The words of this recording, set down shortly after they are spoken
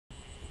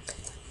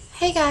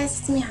Hey guys,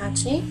 it's me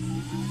Hachi.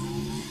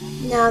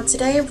 Now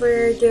today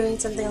we're doing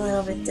something a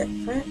little bit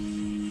different.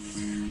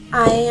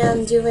 I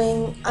am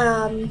doing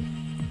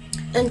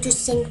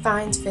interesting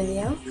finds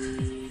video.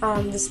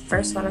 This is the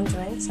first one I'm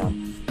doing, so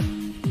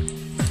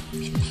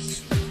be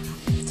patient.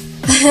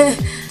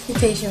 Be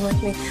patient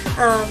with me.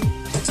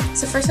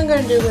 So first I'm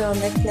going to do little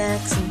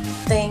knickknacks and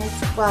things,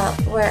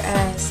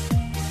 whereas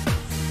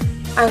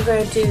I'm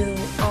going to do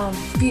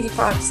beauty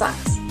products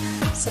last.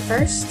 So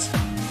first,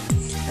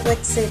 I'd like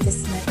to say this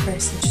is my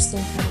first interesting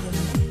find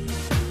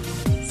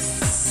in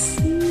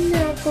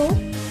Snapple.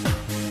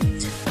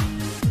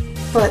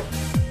 But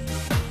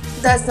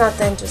that's not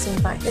the interesting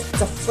find, it's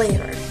the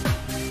flavor.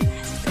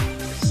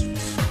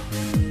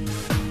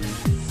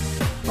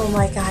 Oh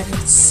my god,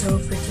 it's so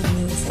freaking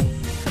amazing.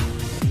 Oh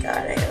my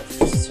god, I have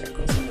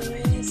circles on my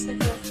face. I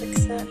gotta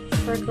fix that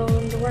before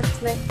going to work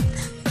tonight.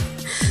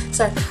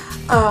 Sorry,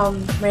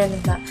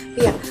 random thought.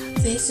 But yeah,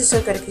 the taste is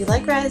so good. If you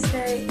like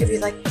raspberry, if you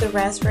like the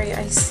raspberry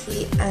iced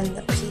tea and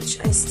the peach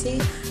iced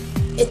tea,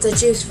 it's a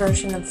juice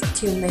version of the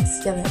two mixed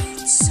together.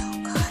 It's so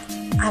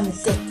good. I'm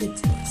addicted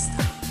to this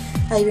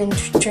stuff. I've been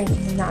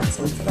drinking the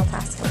nonsense for the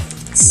past couple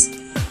weeks.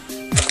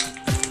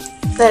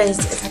 That is,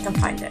 if I can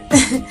find it.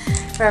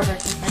 Wherever I can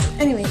find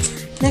it. Anyway,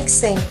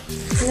 next interesting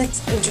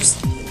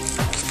thing.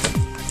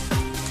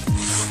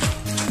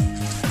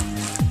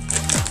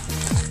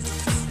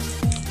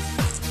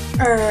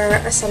 Are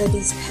a set of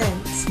these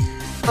pens.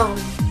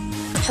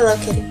 Hello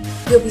Kitty.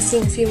 You'll be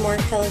seeing a few more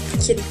Hello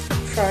Kitty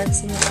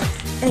products in there.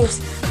 Anyways,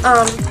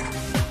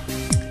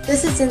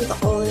 this isn't the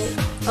only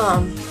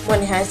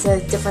one. It has a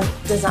different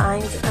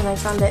designs, and I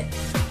found it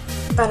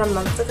about a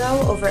month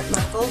ago over at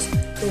Michael's.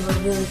 They were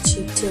really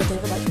cheap too. They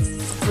were like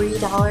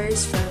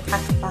 $3 for a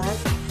pack of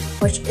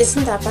 5, which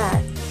isn't that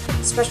bad,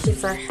 especially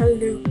for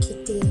Hello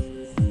Kitty.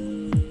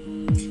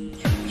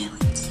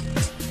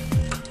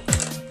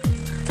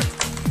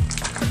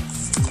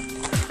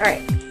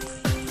 Alright.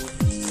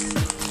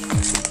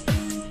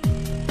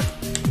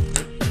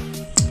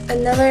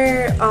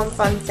 Another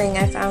fun thing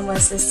I found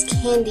was this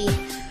candy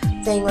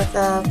thing with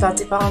a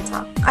bouncy ball on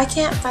top. I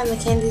can't find the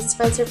candy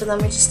dispenser, but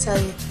let me just tell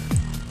you,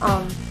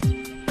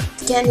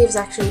 the candy was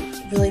actually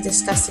really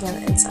disgusting on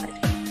the inside.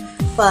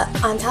 But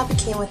on top it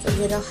came with a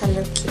little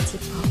Hello Kitty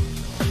ball.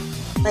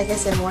 Like I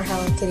said, more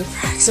Hello Kitty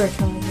products are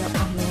coming up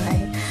on the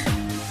way.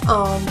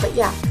 But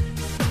yeah.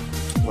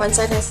 One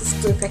side has this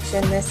blue picture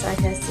and this side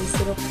has this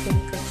little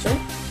pink picture.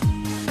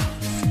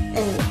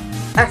 And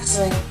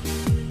actually,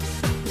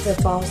 the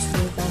ball is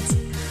really bouncy.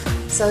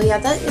 So yeah, I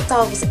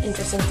thought it was an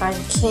interesting find.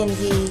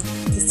 Candy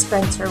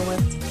dispenser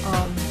with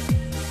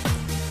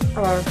a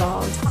rubber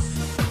ball on top.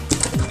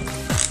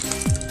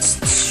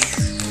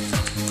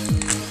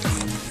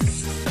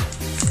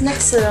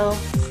 Next little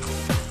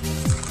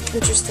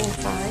interesting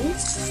find.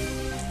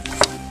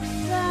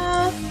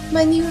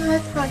 My new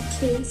iPod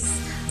case.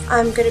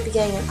 I'm going to be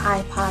getting an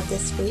iPod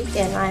this week,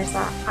 and I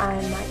thought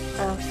I might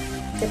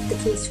get the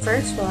case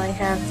first while I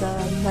have the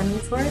money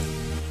for it,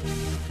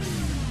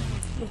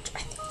 which I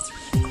think is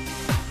really cool.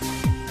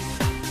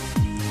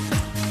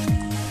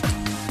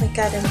 Oh my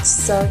god, I'm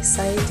so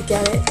excited to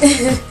get it.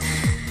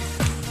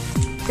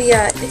 But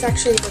yeah, it's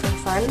actually really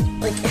fun.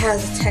 Like, it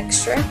has a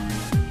texture.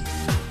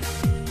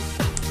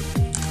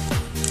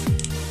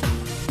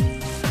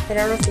 I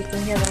don't know if you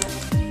can hear that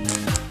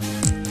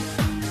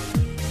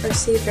or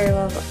see it very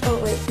well, but oh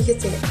wait, you can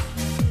see it.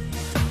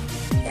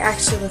 It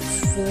actually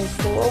looks really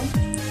cool.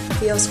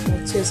 Feels cool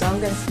too, so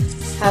I'm gonna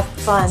have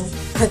fun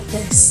with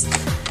this.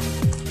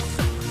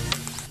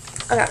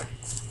 Okay.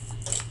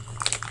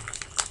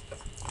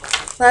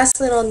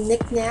 Last little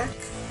knick-knack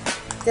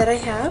that I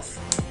have.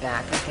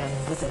 Back again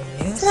with a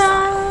new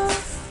Ta-da!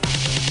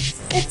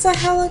 It's a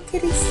Hello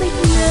Kitty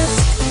sleeping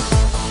mask.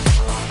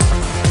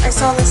 I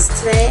saw this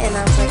today and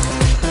I was like,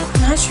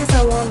 I'm not sure if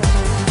I want it,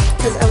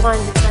 because I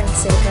wanted to try and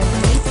save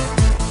everything.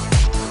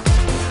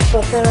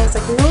 But then I was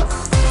like, no,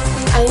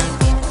 I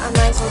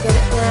might as well get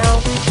it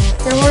now.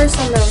 There were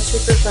some that were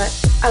cheaper, but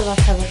I love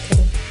Hello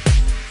Kitty.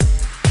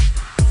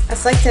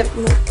 I've liked it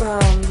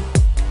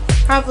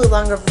probably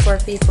longer before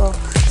people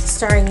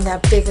starting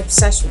that big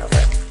obsession over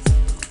it.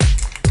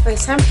 Okay,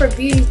 time for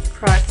beauty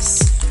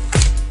products.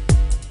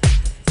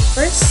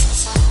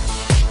 First,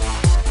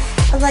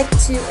 I'd like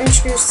to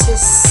introduce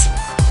this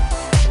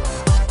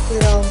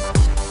little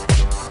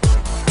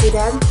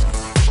doodad.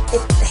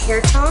 It's hair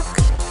talk.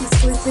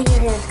 Basically putting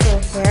your hair into your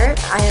hair.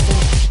 I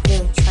haven't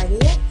really tried it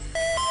yet.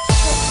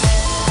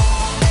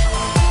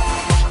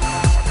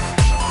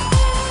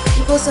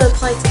 You can also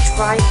apply it to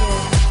dry hair.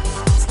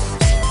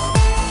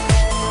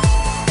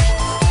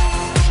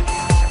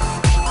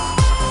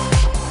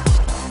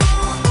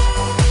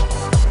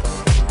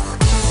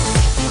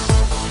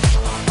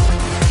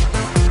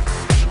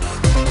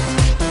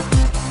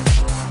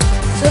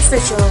 So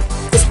official,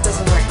 this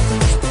doesn't work.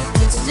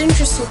 It's an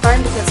interesting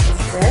find because of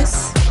this.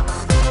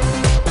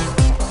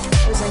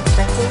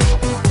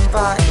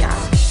 But yeah,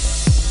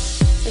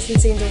 doesn't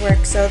seem to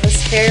work. So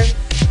this hair,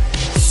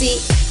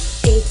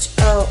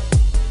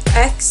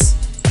 CHOX,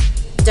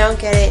 don't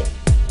get it,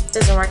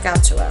 doesn't work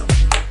out too well.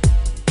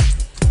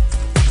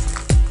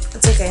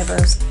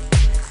 Bambos.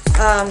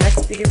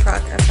 Next beauty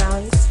product I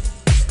found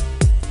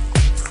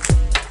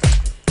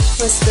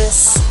was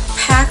this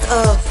pack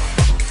of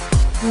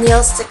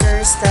nail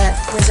stickers that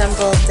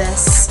resembled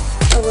this.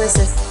 It was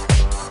this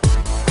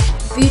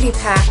beauty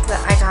pack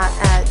that I got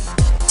at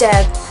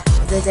Deb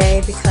the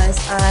day because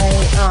I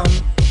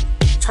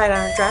tried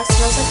on a dress and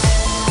I was like,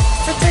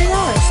 for $3,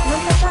 not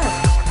that bad.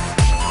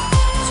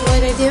 So what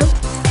did I do?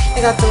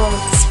 I got the one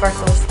with the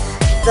sparkles.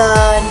 The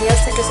nail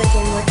stickers that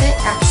came with it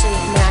actually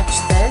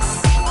matched this,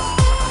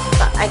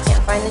 but I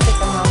can't find it because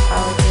my mom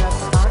probably threw out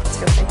the box,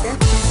 go figure.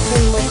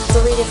 And with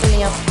 3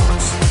 different nail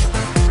polishes.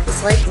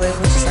 This light blue,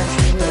 which is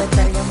actually really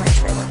pretty on my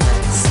trailer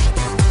parts,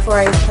 before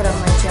I put on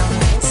my gel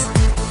nails.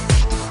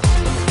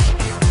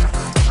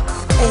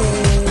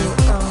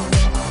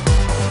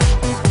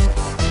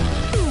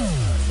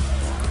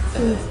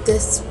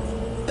 This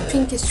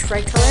pinkish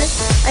red color.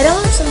 I don't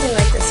have something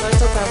like this, so I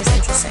thought that was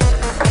interesting.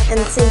 And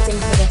the same thing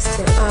for this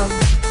too.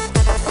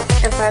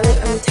 And finally,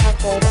 a metallic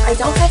gold. I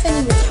don't have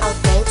any metallic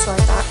gold, so I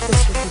thought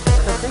this would be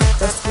perfect.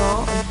 They're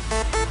small,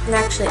 and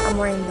actually, I'm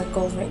wearing the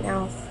gold right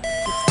now.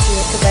 You can see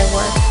it because I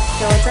wore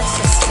yellow dress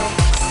yesterday.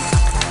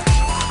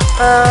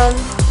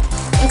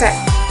 Okay.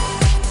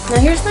 Now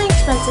here's my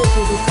expensive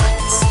beauty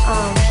finds.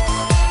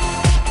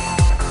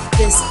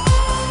 This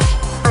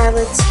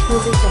eyelid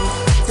smoothie from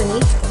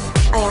Clinique.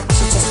 I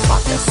actually just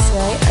bought this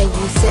today. I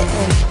used it,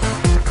 and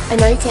I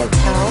know you can't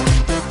tell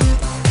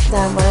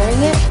that I'm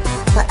wearing it,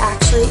 but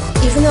actually,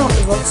 even though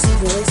it looks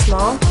really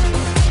small,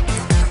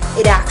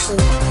 it actually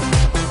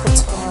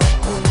puts on.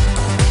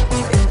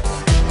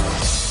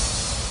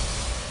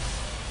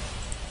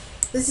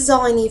 This is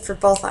all I need for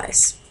both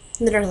eyes.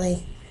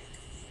 Literally.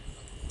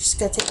 Just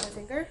gotta take my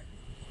finger.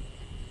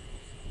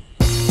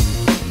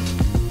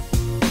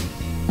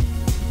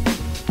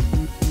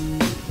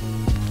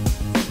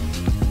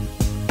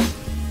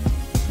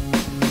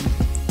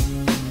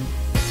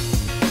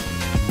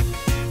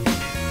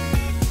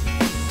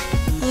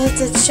 It's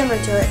a shimmer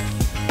to it.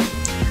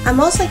 I'm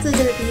most likely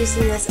going to be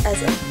using this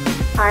as an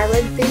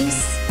eyelid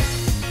base.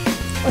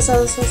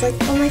 So this was like,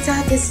 oh my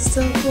god, this is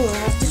so cool. I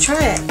have to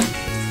try it.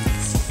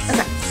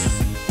 Okay.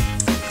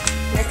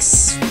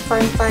 Next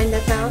fun find I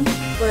found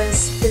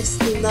was this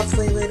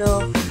lovely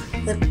little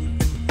lip.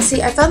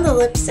 See, I found the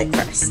lipstick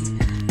first.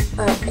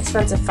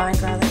 Expensive find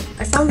rather.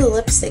 I found the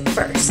lipstick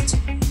first.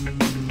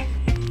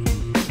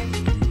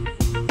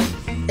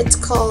 It's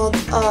called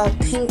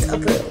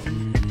Pink-a-Boo.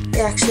 It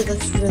actually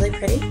looks really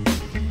pretty.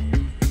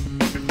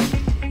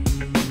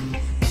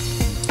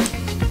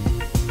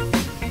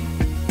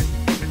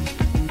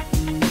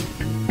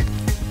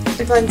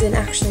 It blends in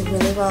actually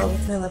really well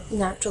with my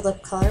natural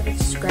lip color, which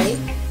is great.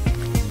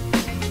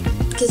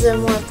 It gives it a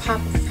more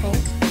pop of pink.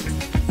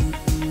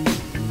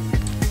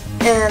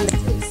 And the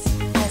face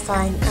I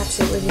find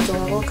absolutely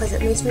adorable because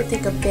it makes me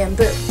think of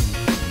bamboo.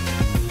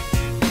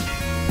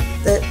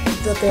 The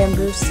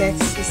bamboo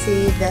sticks, you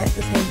see that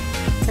the thing.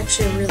 It's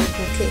actually a really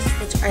cool case,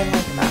 which I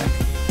like about it.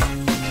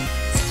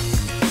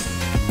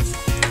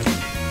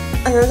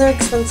 Another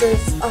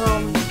expensive,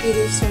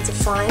 really expensive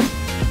find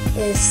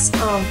is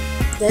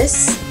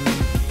this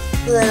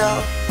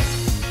little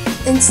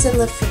instant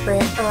lift for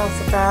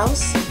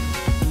brows.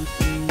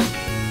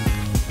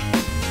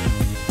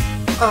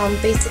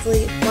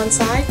 Basically, one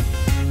side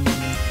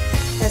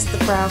has the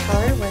brow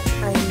color, which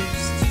I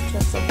used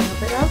just a little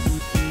bit of.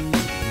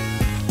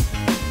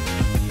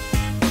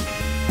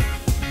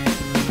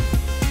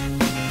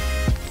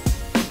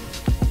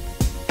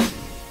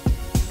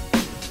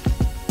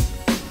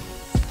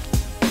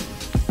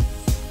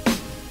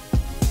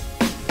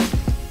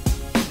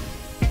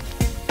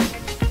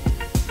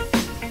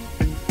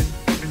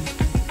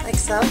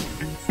 So.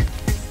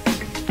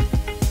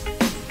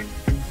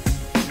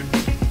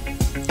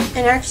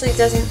 And it actually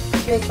doesn't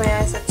make my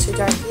eyes look too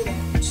dark either.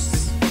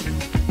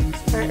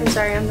 I'm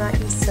sorry, I'm not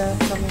used to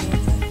filming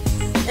with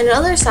it. And the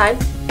other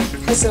side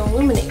has an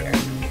illuminator.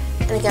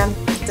 And again,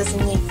 it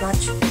doesn't need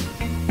much.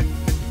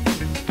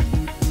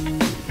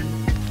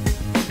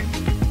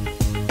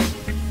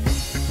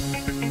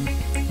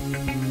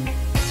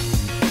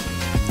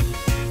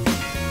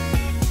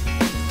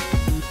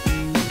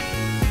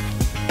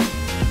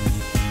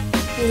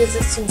 And gives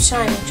it some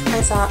shine, which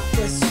I thought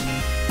was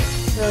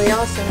really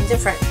awesome and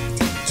different.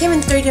 It came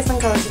in 3 different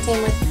colors. It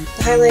came with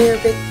the highlighter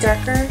a bit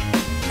darker,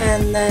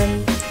 and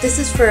then this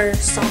is for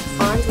soft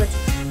blonde, which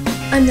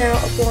I'm now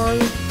a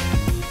blonde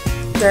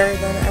better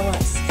than I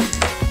was.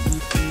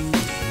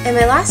 And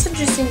my last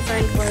interesting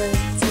find was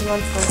the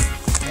one for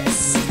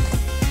this.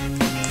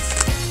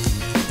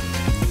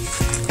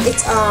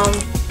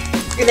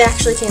 It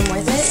actually came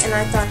with it, and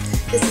I thought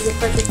this is a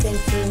perfect thing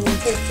for me to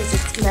take because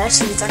it's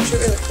mesh and it's actually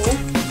really cool.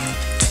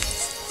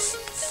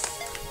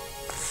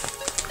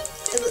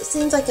 It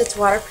seems like it's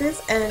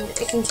waterproof, and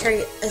it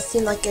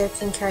seems like it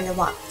can carry a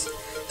lot.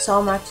 So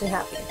I'm actually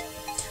happy.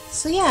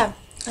 So yeah,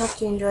 I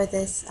hope you enjoyed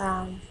this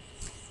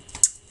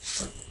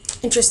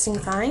interesting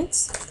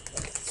finds.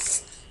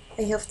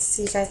 I hope to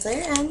see you guys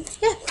later, and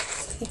yeah,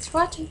 thanks for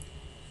watching.